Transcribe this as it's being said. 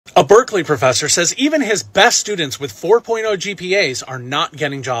A Berkeley professor says even his best students with 4.0 GPAs are not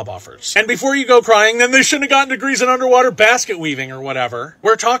getting job offers. And before you go crying, then they shouldn't have gotten degrees in underwater basket weaving or whatever,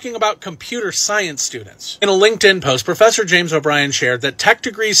 we're talking about computer science students. In a LinkedIn post, Professor James O'Brien shared that tech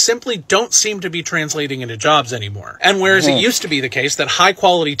degrees simply don't seem to be translating into jobs anymore. And whereas it used to be the case that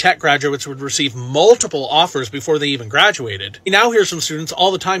high-quality tech graduates would receive multiple offers before they even graduated, we now hear from students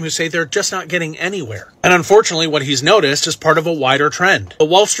all the time who say they're just not getting anywhere. And unfortunately, what he's noticed is part of a wider trend. The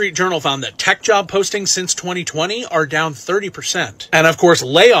Wall Street Journal found that tech job postings since 2020 are down 30%. And of course,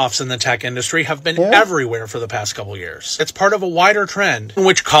 layoffs in the tech industry have been everywhere for the past couple years. It's part of a wider trend in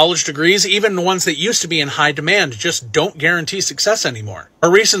which college degrees, even the ones that used to be in high demand, just don't guarantee success anymore. A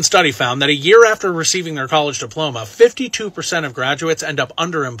recent study found that a year after receiving their college diploma, 52% of graduates end up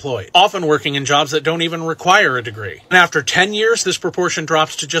underemployed, often working in jobs that don't even require a degree. And after 10 years, this proportion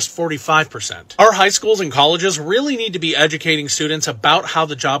drops to just 45%. Our high schools and colleges really need to be educating students about how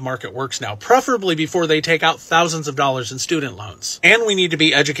the job market works now, preferably before they take out thousands of dollars in student loans. And we need to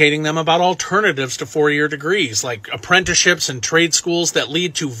be educating them about alternatives to four-year degrees, like apprenticeships and trade schools that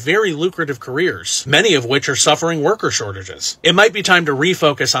lead to very lucrative careers, many of which are suffering worker shortages. It might be time to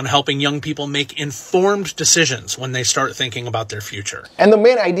refocus on helping young people make informed decisions when they start thinking about their future. And the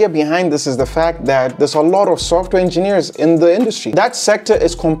main idea behind this is the fact that there's a lot of software engineers in the industry. That sector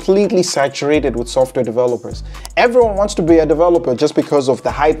is completely saturated with software developers. Everyone wants to be a developer just because of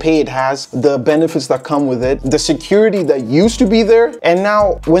the high pay it has, the benefits that come with it, the security that used to be there. And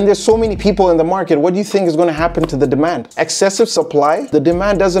now, when there's so many people in the market, what do you think is going to happen to the demand? Excessive supply, the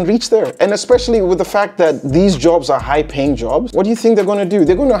demand doesn't reach there. And especially with the fact that these jobs are high-paying jobs, what do you think they're going to do?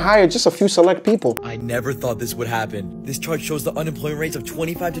 They're going to hire just a few select people. I never thought this would happen. This chart shows the unemployment rates of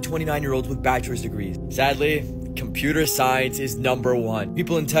 25 to 29-year-olds with bachelor's degrees. Sadly, computer science is #1.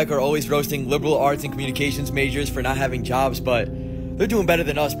 People in tech are always roasting liberal arts and communications majors for not having jobs, but they're doing better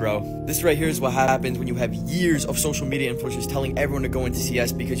than us, bro. This right here is what happens when you have years of social media influencers telling everyone to go into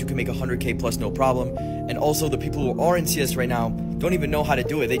CS because you can make 100K plus no problem. And also the people who are in CS right now don't even know how to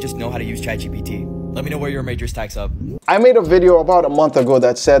do it. They just know how to use ChatGPT. Let me know where your major stacks up. I made a video about a month ago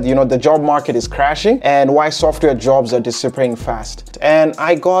that said, you know, the job market is crashing and why software jobs are disappearing fast. And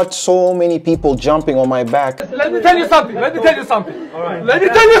I got so many people jumping on my back. Let me tell you something. Let me tell you something. All right. Let me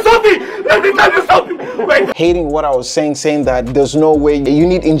tell you something. Let me tell you something. Wait. Hating what I was saying that there's no way you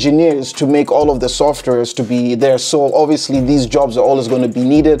need engineers to make all of the softwares to be there. So obviously these jobs are always going to be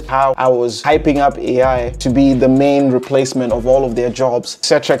needed. How I was hyping up AI to be the main replacement of all of their jobs,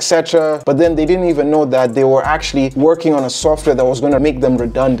 etc., etc. But then they didn't even know that they were actually working on a software that was going to make them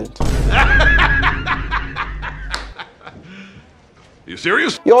redundant. You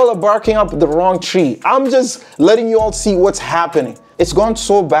serious? Y'all are barking up the wrong tree. I'm just letting you all see what's happening. It's gone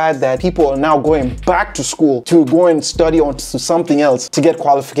so bad that people are now going back to school to go and study on to something else to get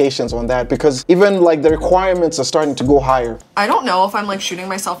qualifications on that, because even like the requirements are starting to go higher. I don't know if I'm like shooting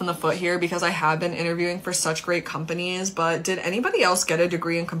myself in the foot here because I have been interviewing for such great companies, but did anybody else get a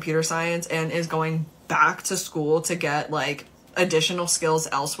degree in computer science and is going back to school to get like additional skills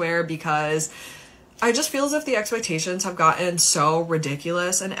elsewhere? Because I just feel as if the expectations have gotten so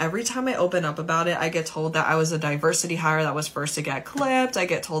ridiculous, and every time I open up about it, I get told that I was a diversity hire that was first to get clipped. I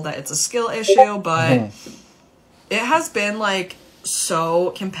get told that it's a skill issue, but it has been like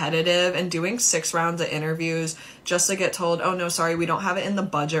so competitive, and doing 6 rounds of interviews just to get told, oh no, sorry, we don't have it in the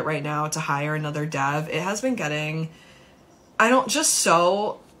budget right now to hire another dev. It has been getting, just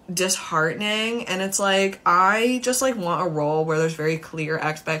so disheartening. And it's like, I just like want a role where there's very clear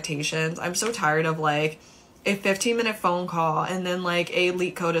expectations. I'm so tired of like a 15-minute phone call and then like a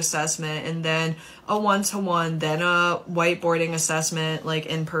leak code assessment and then a one-to-one, then a whiteboarding assessment like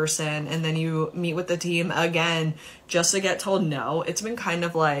in person, and then you meet with the team again just to get told no. It's been kind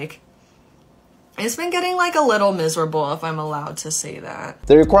of like, it's been getting like a little miserable, if I'm allowed to say that.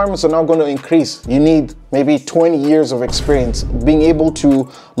 The requirements are now going to increase. You need maybe 20 years of experience, being able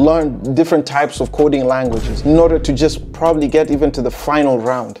to learn different types of coding languages in order to just probably get even to the final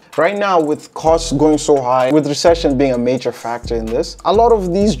round. Right now, with costs going so high, with recession being a major factor in this, a lot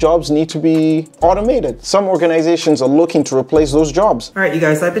of these jobs need to be automated. Some organizations are looking to replace those jobs. All right, you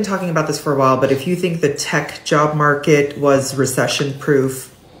guys, I've been talking about this for a while, but if you think the tech job market was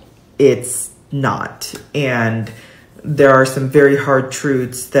recession-proof, it's not. And there are some very hard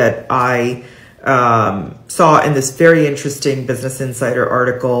truths that I saw in this very interesting Business Insider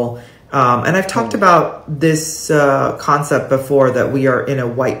article. And I've talked about this concept before, that we are in a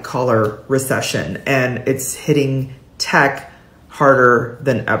white-collar recession and it's hitting tech harder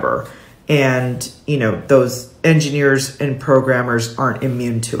than ever. And, you know, those engineers and programmers aren't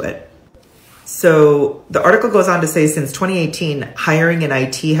immune to it. So the article goes on to say since 2018, hiring in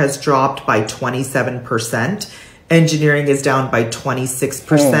IT has dropped by 27%. Engineering is down by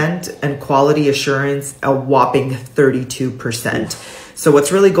 26%, and quality assurance a whopping 32%. So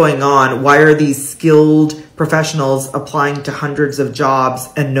what's really going on? Why are these skilled professionals applying to hundreds of jobs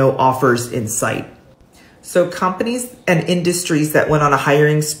and no offers in sight? So companies and industries that went on a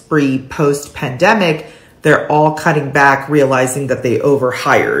hiring spree post-pandemic, they're all cutting back, realizing that they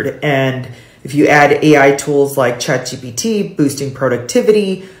overhired. And if you add AI tools like ChatGPT, boosting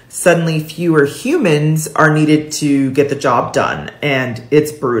productivity, suddenly fewer humans are needed to get the job done. And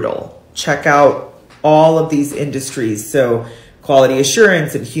it's brutal. Check out all of these industries. So quality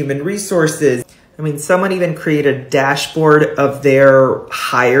assurance and human resources. I mean, someone even created a dashboard of their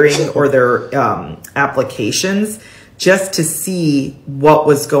hiring or their applications just to see what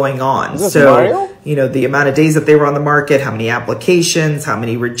was going on. So, Mario? You know, the amount of days that they were on the market, how many applications, how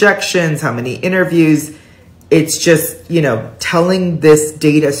many rejections, how many interviews. It's just, you know, telling this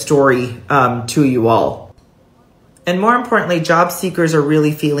data story to you all. And more importantly, job seekers are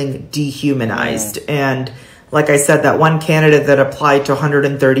really feeling dehumanized. And like I said, that one candidate that applied to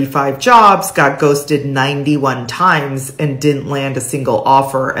 135 jobs got ghosted 91 times and didn't land a single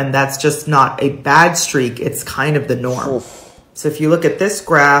offer. And that's just not a bad streak. It's kind of the norm. So if you look at this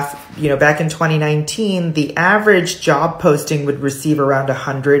graph, you know, back in 2019, the average job posting would receive around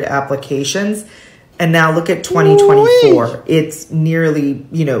 100 applications. And now look at 2024. It's nearly,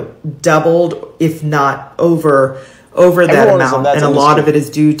 you know, doubled, if not over that amount. And a lot of it is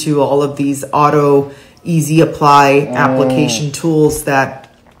due to all of these easy apply application tools that,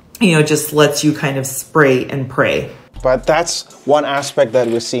 you know, just lets you kind of spray and pray. But that's one aspect that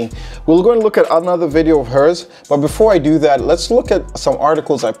we're seeing. We're going to look at another video of hers. But before I do that, let's look at some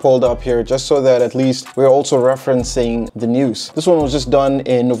articles I pulled up here, just so that at least we're also referencing the news. This one was just done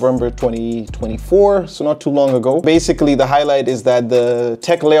in November 2024, so not too long ago. Basically, the highlight is that the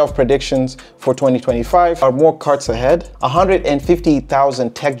tech layoff predictions for 2025 are more cuts ahead.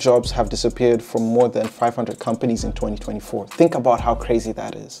 150,000 tech jobs have disappeared from more than 500 companies in 2024. Think about how crazy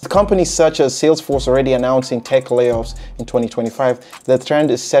that is. Companies such as Salesforce already announcing tech layoffs in 2025, the trend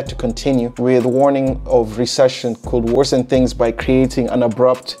is set to continue, with warning of recession could worsen things by creating an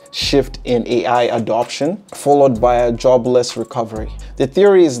abrupt shift in AI adoption, followed by a jobless recovery. The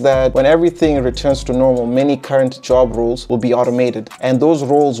theory is that when everything returns to normal, many current job roles will be automated, and those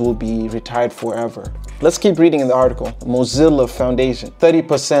roles will be retired forever. Let's keep reading in the article. Mozilla Foundation,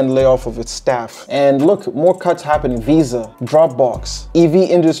 30% layoff of its staff. And look, more cuts happening. Visa, Dropbox. EV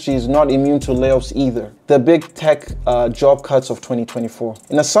industry is not immune to layoffs either. The big tech job cuts of 2024.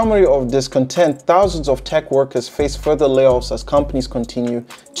 In a summary of discontent, thousands of tech workers face further layoffs as companies continue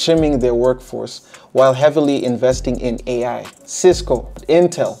trimming their workforce while heavily investing in AI. Cisco,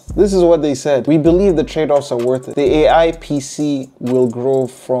 Intel, this is what they said. We believe the trade-offs are worth it. The AI PC will grow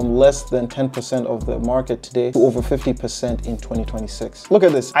from less than 10% of the market today to over 50% in 2026. Look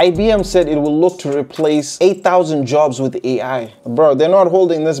at this. IBM said it will look to replace 8,000 jobs with AI. Bro, they're not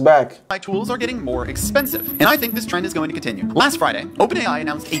holding this back. AI tools are getting more expensive, and I think this trend is going to continue. Last Friday, OpenAI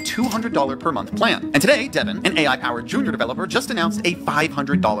announced a $200 per month plan. And today, Devin, an AI-powered junior developer, just announced a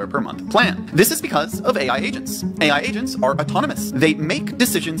 $500 per month plan. This is because of AI agents. AI agents are autonomous. They make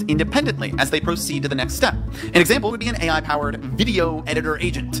decisions independently as they proceed to the next step. An example would be an AI-powered video editor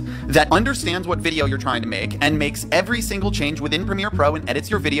agent that understands what video you're trying to make and makes every single change within Premiere Pro and edits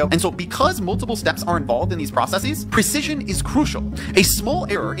your video. And so because multiple steps are involved in these processes, precision is crucial. A small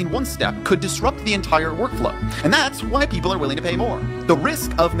error in one step could disrupt the entire workflow. And that's why people are willing to pay more. The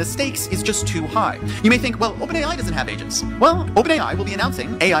risk of mistakes is just too high. You may think, well, OpenAI doesn't have agents. Well, OpenAI will be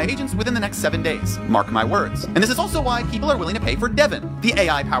announcing AI agents within the next 7 days. Mark my words. And this is also why people are willing to pay for Devin, the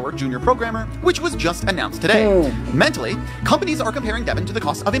AI-powered junior programmer, which was just announced today. Mentally, companies are comparing Devin to the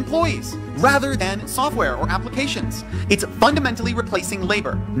cost of employees rather than software or applications. It's fundamentally replacing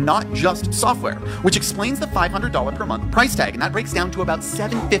labor, not just software, which explains the $500 per month price tag, and that breaks down to about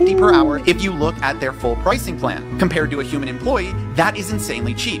 $750 per hour if you look at their full pricing plan. Compared to a human employee, that is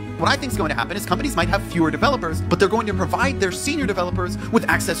insanely cheap. What I think is going to happen is companies might have fewer developers, but they're going to provide their senior developers with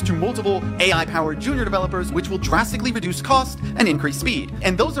access to multiple AI-powered junior developers, which will drastically reduce cost and increase speed.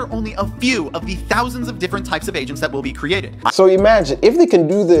 And those are only a few of the thousands of different types of agents that will be created. So imagine if they can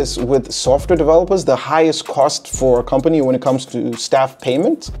do this with software developers, the highest cost for a company when it comes to staff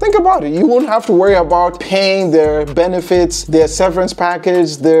payment. Think about it. You won't have to worry about paying their benefits, their severance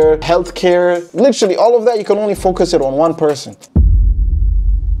package, their healthcare. Literally all of that, you can only focus it on one person.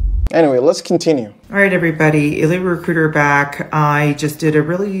 Anyway, let's continue. All right, everybody, Elite Recruiter back. I just did a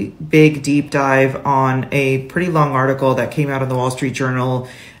really big deep dive on a pretty long article that came out in the Wall Street Journal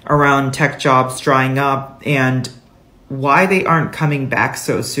around tech jobs drying up and why they aren't coming back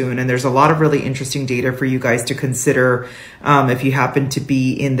so soon. And there's a lot of really interesting data for you guys to consider if you happen to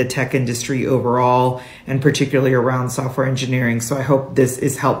be in the tech industry overall, and particularly around software engineering. So I hope this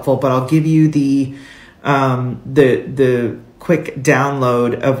is helpful, but I'll give you the quick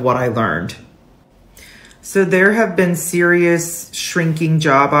download of what I learned. So there have been serious shrinking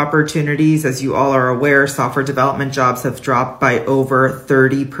job opportunities. As you all are aware, software development jobs have dropped by over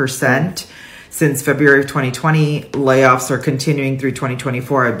 30% since February of 2020. Layoffs are continuing through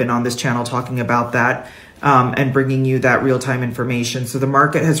 2024. I've been on this channel talking about that and bringing you that real-time information. So the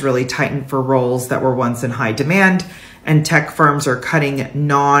market has really tightened for roles that were once in high demand, and tech firms are cutting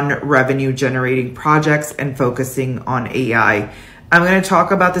non-revenue generating projects and focusing on AI. I'm going to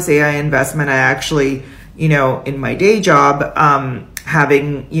talk about this AI investment. I actually, in my day job,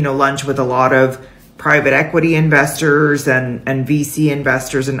 having, lunch with a lot of private equity investors and VC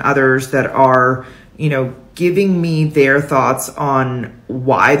investors and others that are, giving me their thoughts on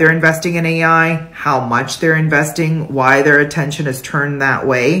why they're investing in AI, how much they're investing, why their attention is turned that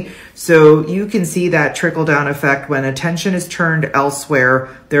way. So you can see that trickle down effect. When attention is turned elsewhere,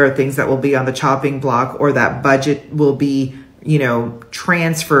 there are things that will be on the chopping block, or that budget will be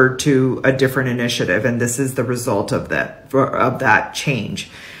transferred to a different initiative. And this is the result of that change.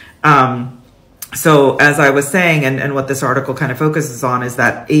 So as I was saying, and what this article kind of focuses on, is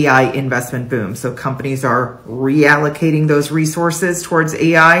that AI investment boom. So companies are reallocating those resources towards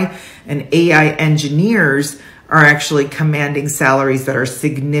AI, and AI engineers are actually commanding salaries that are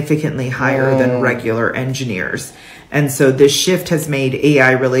significantly higher than regular engineers. And so this shift has made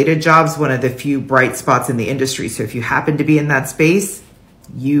AI related jobs one of the few bright spots in the industry. So if you happen to be in that space,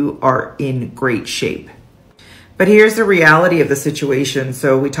 you are in great shape. But here's the reality of the situation.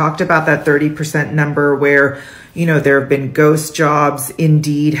 So we talked about that 30% number where, there have been ghost jobs.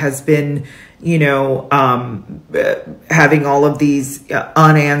 Indeed has been, having all of these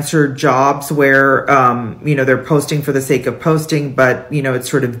unanswered jobs where, they're posting for the sake of posting, but,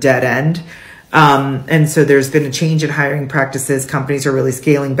 it's sort of dead end. And so there's been a change in hiring practices. Companies are really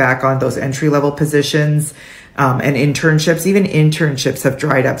scaling back on those entry-level positions and internships. Even internships have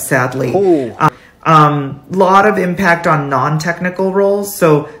dried up, sadly. Lot of impact on non-technical roles.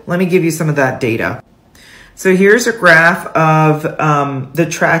 So let me give you some of that data. So here's a graph of the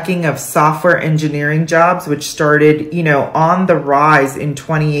tracking of software engineering jobs, which started, on the rise in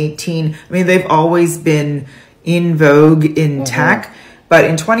 2018. I mean, they've always been in vogue in tech, but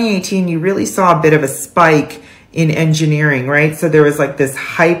in 2018, you really saw a bit of a spike in engineering, right? So there was like this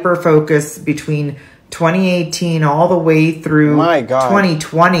hyper focus between 2018 all the way through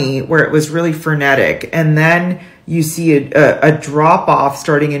 2020, where it was really frenetic. And then you see a drop off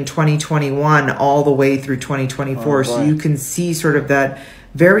starting in 2021 all the way through 2024. So you can see sort of that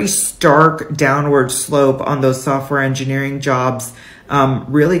very stark downward slope on those software engineering jobs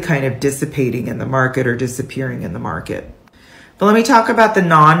really kind of dissipating in the market or disappearing in the market. But let me talk about the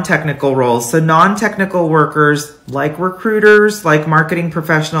non-technical roles. So non-technical workers, like recruiters, like marketing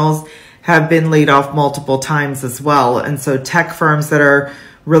professionals, have been laid off multiple times as well. And so tech firms that are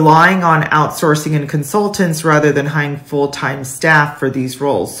relying on outsourcing and consultants rather than hiring full-time staff for these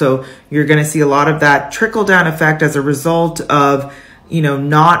roles. So you're going to see a lot of that trickle-down effect as a result of,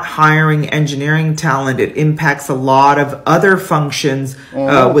 not hiring engineering talent. It impacts a lot of other functions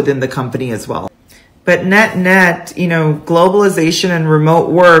within the company as well. But net, globalization and remote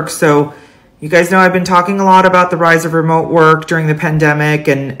work. So you guys know I've been talking a lot about the rise of remote work during the pandemic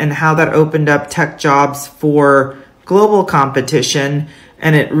and how that opened up tech jobs for global competition.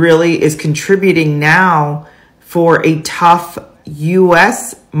 And it really is contributing now for a tough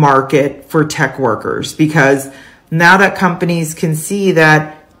US market for tech workers, because now that companies can see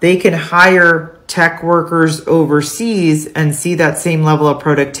that they can hire tech workers overseas and see that same level of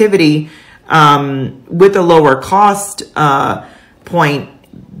productivity with a lower cost point,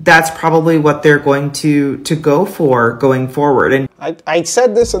 that's probably what they're going to go for going forward. And I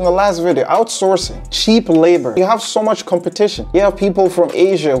said this in the last video, outsourcing, cheap labor. You have so much competition. You have people from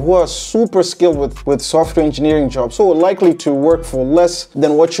Asia who are super skilled with software engineering jobs, who are likely to work for less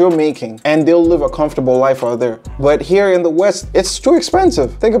than what you're making, and they'll live a comfortable life out there. But here in the West, it's too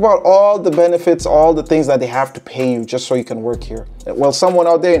expensive. Think about all the benefits, all the things that they have to pay you just so you can work here. Well, someone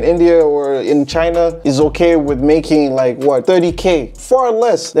out there in India or in China is okay with making like what, 30K, far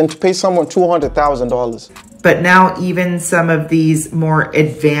less than to pay someone $200,000. But now even some of these more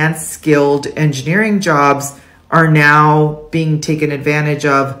advanced skilled engineering jobs are now being taken advantage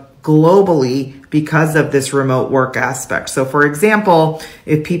of globally because of this remote work aspect. So for example,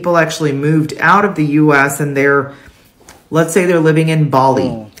 if people actually moved out of the US and let's say they're living in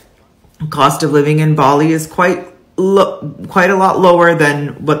Bali, cost of living in Bali is quite a lot lower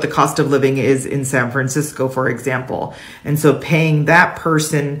than what the cost of living is in San Francisco, for example. And so paying that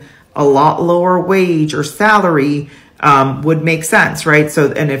person a lot lower wage or salary would make sense, right?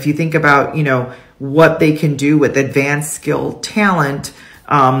 So, and if you think about, what they can do with advanced skill talent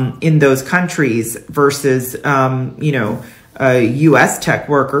in those countries versus, US tech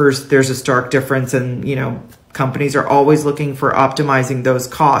workers, there's a stark difference. And, companies are always looking for optimizing those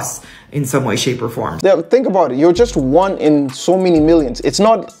costs in some way, shape, or form. Yeah, think about it. You're just one in so many millions. It's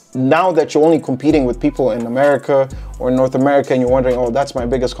not now that you're only competing with people in America or North America and you're wondering, oh, that's my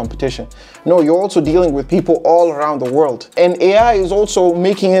biggest competition. No, you're also dealing with people all around the world. And AI is also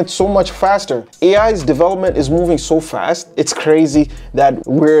making it so much faster. AI's development is moving so fast. It's crazy that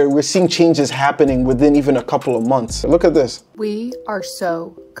we're seeing changes happening within even a couple of months. Look at this. We are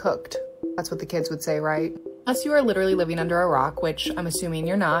so cooked. That's what the kids would say, right? Unless you are literally living under a rock, which I'm assuming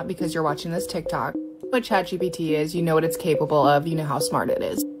you're not because you're watching this TikTok. What ChatGPT is, you know what it's capable of, you know how smart it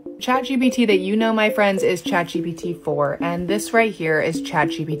is. ChatGPT that you know, my friends, is ChatGPT 4, and this right here is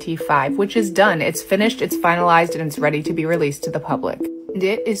ChatGPT 5, which is done. It's finished, it's finalized, and it's ready to be released to the public. And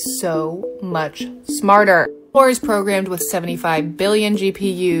it is so much smarter. 4 is programmed with 75 billion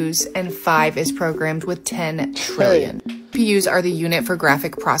GPUs, and 5 is programmed with 10 trillion. GPUs are the unit for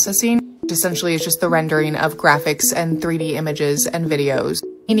graphic processing. Essentially, it's just the rendering of graphics and 3D images and videos.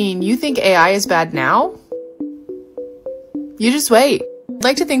 Meaning, you think AI is bad now? You just wait. I'd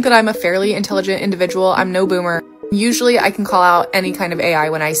like to think that I'm a fairly intelligent individual. I'm no boomer. Usually, I can call out any kind of AI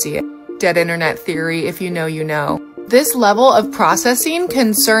when I see it. Dead internet theory, if you know, you know. This level of processing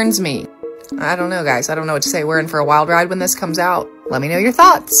concerns me. I don't know, guys. I don't know what to say. We're in for a wild ride when this comes out. Let me know your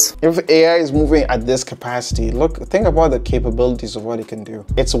thoughts. If AI is moving at this capacity, think about the capabilities of what it can do.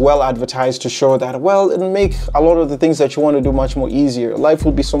 It's well advertised to show that, well, it'll make a lot of the things that you want to do much more easier. Life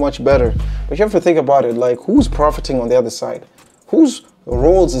will be so much better. But you have to think about it, like, who's profiting on the other side? Whose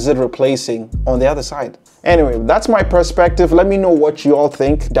roles is it replacing on the other side? Anyway, that's my perspective. Let me know what you all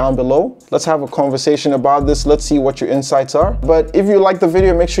think down below. Let's have a conversation about this. Let's see what your insights are. But if you like the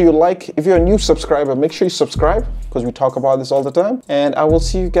video, make sure you like. If you're a new subscriber, make sure you subscribe because we talk about this all the time. And I will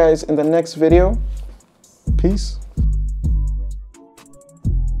see you guys in the next video. Peace.